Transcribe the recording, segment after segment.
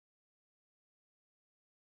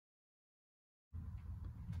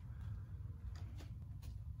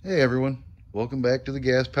Hey everyone, welcome back to the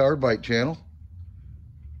Gas Powered Bike channel.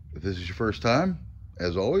 If this is your first time,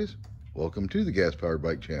 as always, welcome to the Gas Powered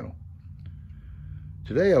Bike channel.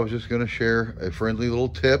 Today I was just going to share a friendly little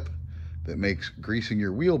tip that makes greasing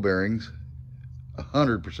your wheel bearings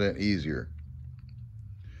 100% easier.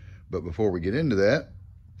 But before we get into that,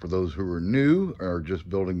 for those who are new or just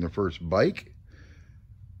building their first bike,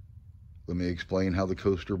 let me explain how the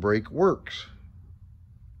coaster brake works,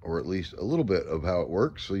 or at least a little bit of how it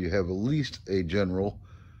works, so you have at least a general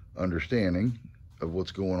understanding of what's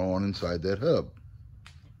going on inside that hub.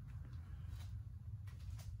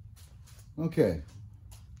 Okay,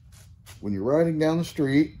 when you're riding down the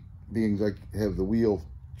street, being I have the wheel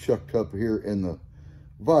chucked up here in the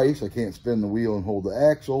vise, I can't spin the wheel and hold the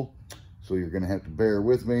axle, so you're going to have to bear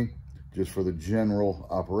with me just for the general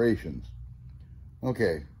operations.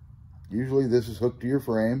 Okay, usually this is hooked to your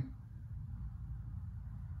frame.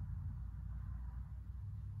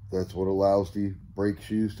 That's what allows the brake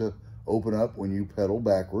shoes to open up when you pedal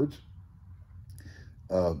backwards.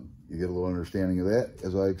 You get a little understanding of that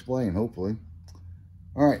as I explain, hopefully.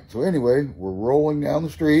 All right, so anyway, we're rolling down the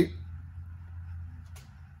street.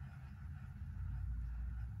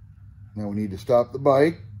 Now we need to stop the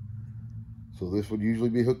bike. So this would usually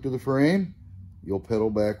be hooked to the frame. You'll pedal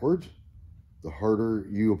backwards. The harder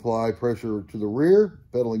you apply pressure to the rear,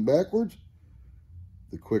 pedaling backwards,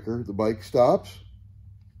 the quicker the bike stops.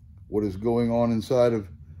 What is going on inside of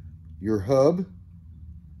your hub?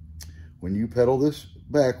 When you pedal this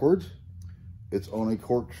backwards, it's on a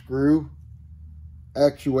corkscrew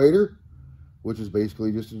actuator, which is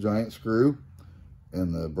basically just a giant screw,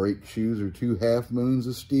 and the brake shoes are 2 half moons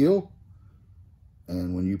of steel.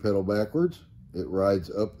 And when you pedal backwards, it rides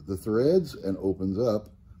up the threads and opens up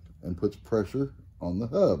and puts pressure on the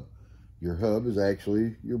hub. Your hub is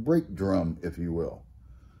actually your brake drum, if you will.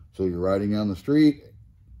 So you're riding down the street,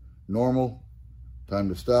 normal, time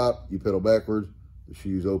to stop, you pedal backwards, the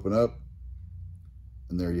shoes open up,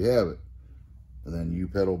 and there you have it. And then you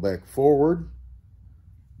pedal back forward,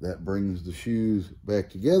 that brings the shoes back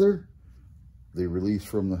together, they release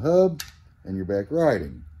from the hub, and you're back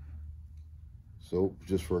riding. So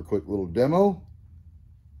just for a quick little demo,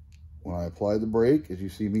 when I apply the brake, as you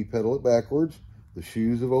see me pedal it backwards, the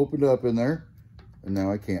shoes have opened up in there, and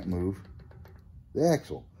now I can't move the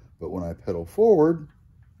axle. But when I pedal forward,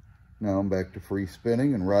 now I'm back to free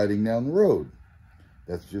spinning and riding down the road.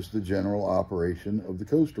 That's just the general operation of the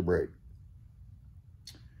coaster brake.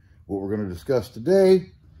 What we're going to discuss today,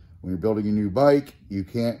 when you're building a new bike, you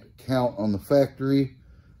can't count on the factory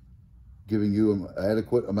giving you an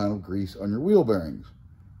adequate amount of grease on your wheel bearings.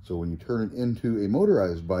 So when you turn it into a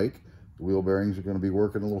motorized bike, the wheel bearings are going to be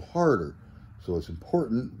working a little harder. So it's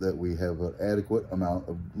important that we have an adequate amount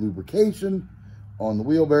of lubrication on the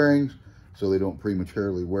wheel bearings so they don't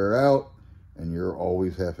prematurely wear out and you're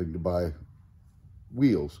always having to buy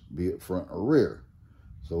wheels, be it front or rear.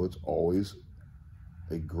 So it's always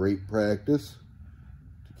a great practice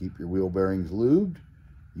to keep your wheel bearings lubed.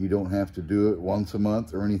 You don't have to do it once a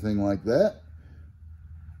month or anything like that.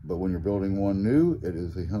 But when you're building one new, it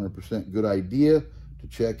is 100% good idea to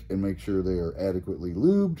check and make sure they are adequately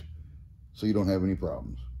lubed so you don't have any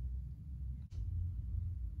problems.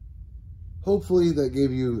 Hopefully that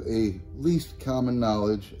gave you a least common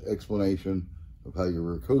knowledge explanation of how your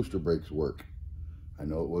rear coaster brakes work. I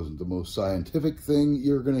know it wasn't the most scientific thing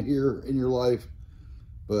you're going to hear in your life,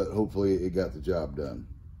 but hopefully it got the job done.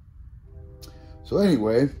 So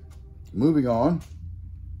anyway, moving on,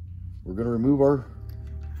 we're going to remove our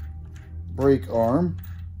brake arm.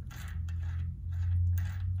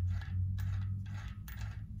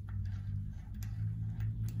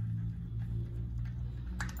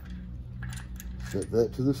 Set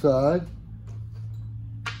that to the side.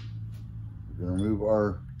 We're going to remove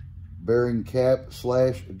our bearing cap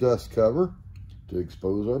 / dust cover to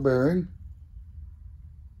expose our bearing.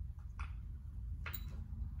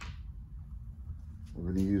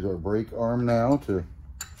 We're going to use our brake arm now to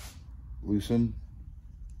loosen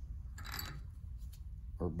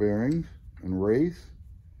our bearings and race.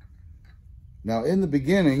 Now in the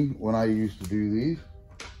beginning, when I used to do these,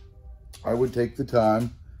 I would take the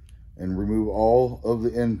time and remove all of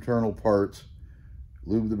the internal parts,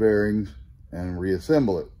 lube the bearings, and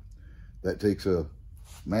reassemble it. That takes a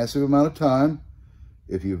massive amount of time.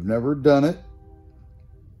 If you've never done it,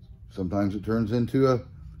 sometimes it turns into a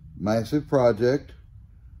massive project.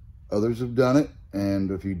 Others have done it, and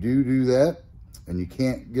if you do that, and you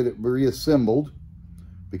can't get it reassembled,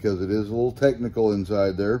 because it is a little technical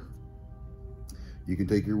inside there, you can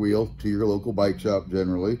take your wheel to your local bike shop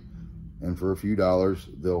generally, and for a few dollars,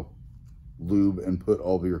 they'll lube and put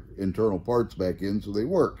all of your internal parts back in so they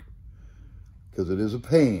work. Because it is a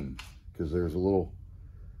pain, because there's a little,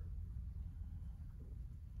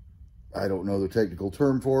 I don't know the technical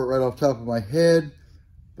term for it right off the top of my head,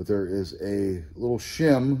 but there is a little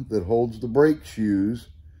shim that holds the brake shoes.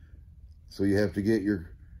 So you have to get your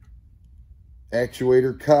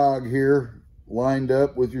actuator cog here lined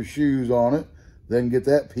up with your shoes on it, then get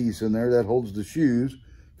that piece in there that holds the shoes,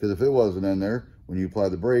 because if it wasn't in there, when you apply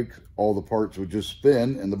the brakes, all the parts would just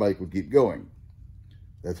spin and the bike would keep going.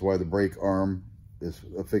 That's why the brake arm is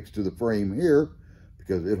affixed to the frame here,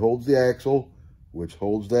 because it holds the axle, which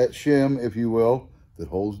holds that shim, if you will, that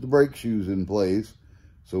holds the brake shoes in place.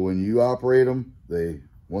 So when you operate them, they,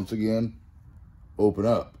 once again, open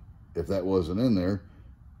up. If that wasn't in there,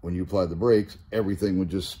 when you apply the brakes, everything would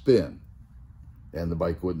just spin and the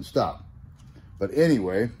bike wouldn't stop. But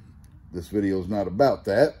anyway, this video is not about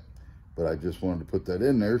that, but I just wanted to put that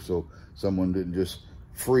in there so someone didn't just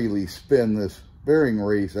freely spin this bearing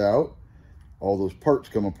race out. All those parts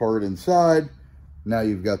come apart inside. Now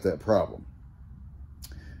you've got that problem.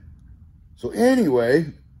 So anyway,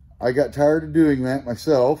 I got tired of doing that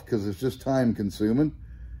myself because it's just time consuming,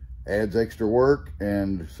 adds extra work,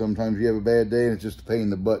 and sometimes you have a bad day and it's just a pain in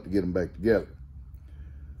the butt to get them back together.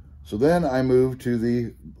 So then I moved to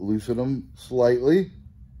the loosen them slightly,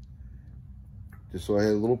 just so I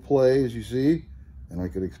had a little play, as you see, and I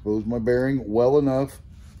could expose my bearing well enough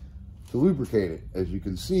to lubricate it. As you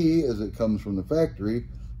can see, as it comes from the factory,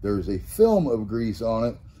 there's a film of grease on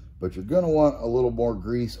it, but you're gonna want a little more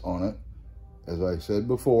grease on it. As I said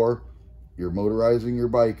before, you're motorizing your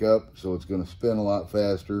bike up, so it's gonna spin a lot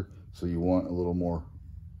faster, so you want a little more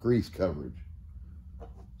grease coverage.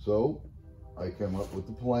 So I came up with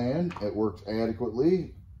the plan. It works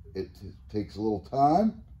adequately. It takes a little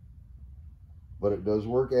time, but it does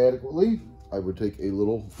work adequately. I would take a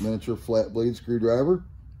little miniature flat blade screwdriver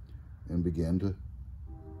and begin to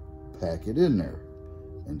pack it in there,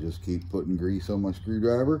 and just keep putting grease on my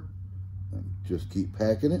screwdriver and just keep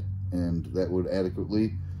packing it, and that would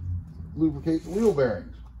adequately lubricate the wheel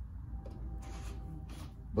bearings.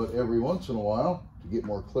 But every once in a while, to get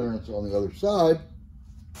more clearance on the other side,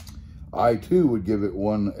 I too would give it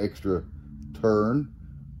one extra turn,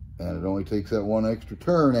 and it only takes that one extra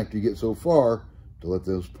turn after you get so far to let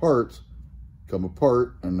those parts come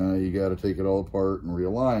apart, and now you got to take it all apart and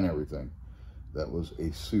realign everything. That was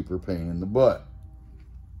a super pain in the butt.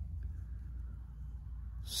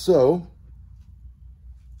 So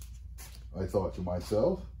I thought to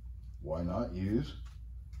myself, why not use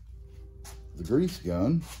the grease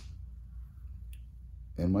gun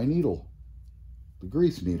and my needle, the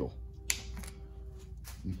grease needle.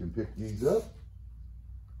 You can pick these up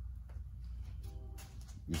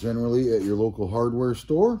generally at your local hardware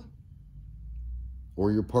store,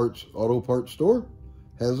 or your auto parts store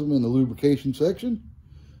has them in the lubrication section.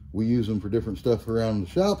 We use them for different stuff around the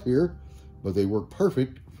shop here, but they work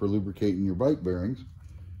perfect for lubricating your bike bearings.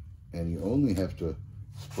 And you only have to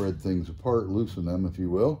spread things apart, loosen them, if you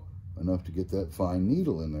will, enough to get that fine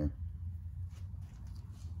needle in there.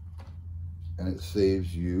 And it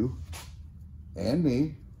saves you and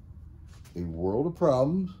me a world of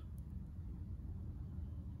problems.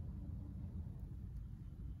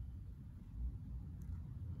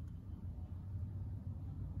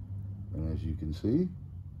 And as you can see,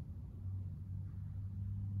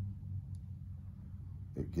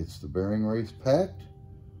 it gets the bearing race packed.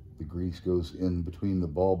 The grease goes in between the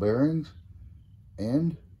ball bearings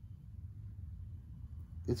and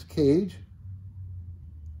its cage.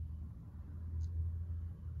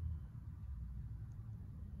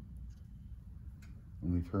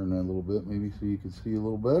 Let me turn that a little bit, maybe so you can see a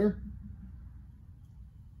little better.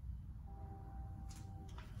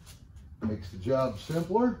 Makes the job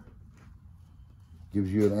simpler.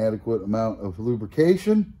 Gives you an adequate amount of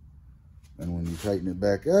lubrication. And when you tighten it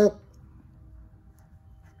back up,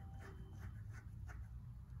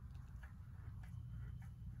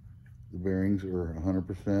 the bearings are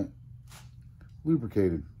 100%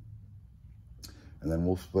 lubricated. And then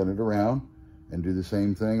we'll spin it around and do the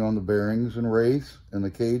same thing on the bearings and race and the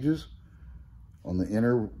cages. On the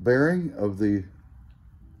inner bearing of the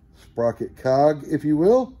sprocket cog, if you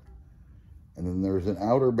will. And then there's an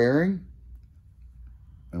outer bearing,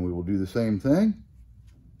 and we will do the same thing.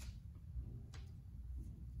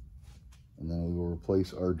 And then we will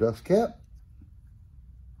replace our dust cap.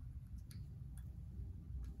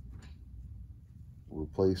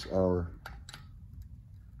 Replace our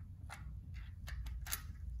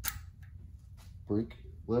brake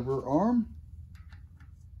lever arm.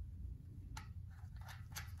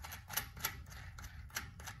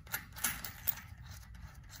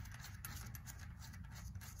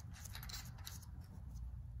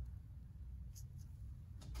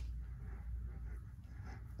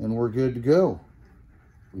 and we're good to go.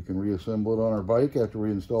 We can reassemble it on our bike after we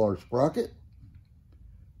install our sprocket,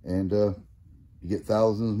 and you get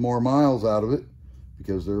thousands more miles out of it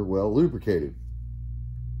because they're well lubricated.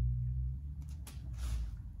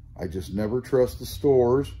 I just never trust the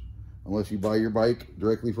stores unless you buy your bike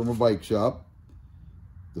directly from a bike shop.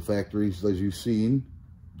 The factories, as you've seen,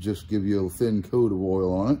 just give you a thin coat of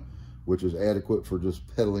oil on it, which is adequate for just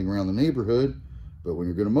pedaling around the neighborhood. But when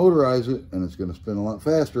you're going to motorize it and it's going to spin a lot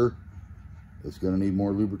faster, it's going to need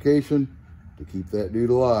more lubrication to keep that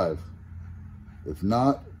dude alive. If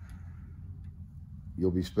not,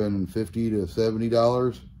 you'll be spending $50 to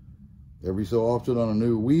 $70 every so often on a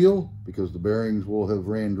new wheel because the bearings will have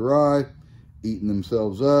ran dry, eaten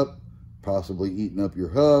themselves up, possibly eaten up your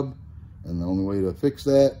hub. And the only way to fix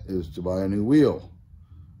that is to buy a new wheel.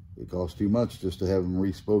 It costs too much just to have them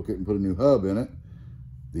re-spoke it and put a new hub in it.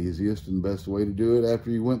 The easiest and best way to do it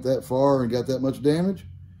after you went that far and got that much damage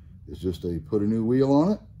is just to put a new wheel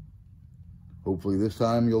on it. Hopefully this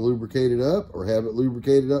time you'll lubricate it up or have it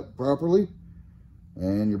lubricated up properly,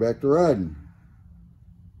 and you're back to riding.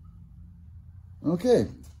 Okay,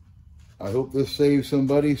 I hope this saves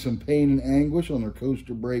somebody some pain and anguish on their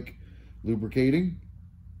coaster brake lubricating.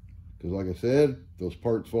 Because like I said, those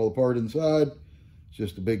parts fall apart inside. It's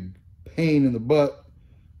just a big pain in the butt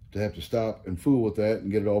to have to stop and fool with that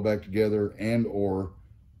and get it all back together, and or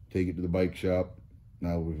take it to the bike shop.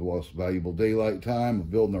 Now we've lost valuable daylight time of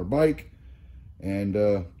building our bike,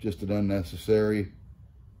 and just an unnecessary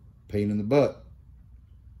pain in the butt.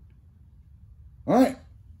 All right,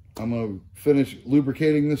 I'm going to finish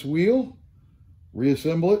lubricating this wheel,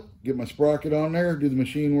 reassemble it, get my sprocket on there, do the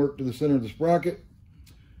machine work to the center of the sprocket,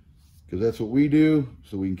 because that's what we do,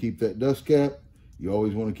 so we can keep that dust cap. You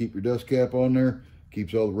always want to keep your dust cap on there.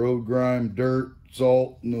 Keeps all the road grime, dirt,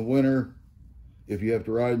 salt in the winter, if you have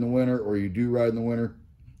to ride in the winter, or you do ride in the winter,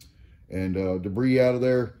 and debris out of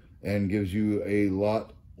there, and gives you a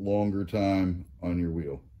lot longer time on your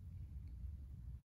wheel.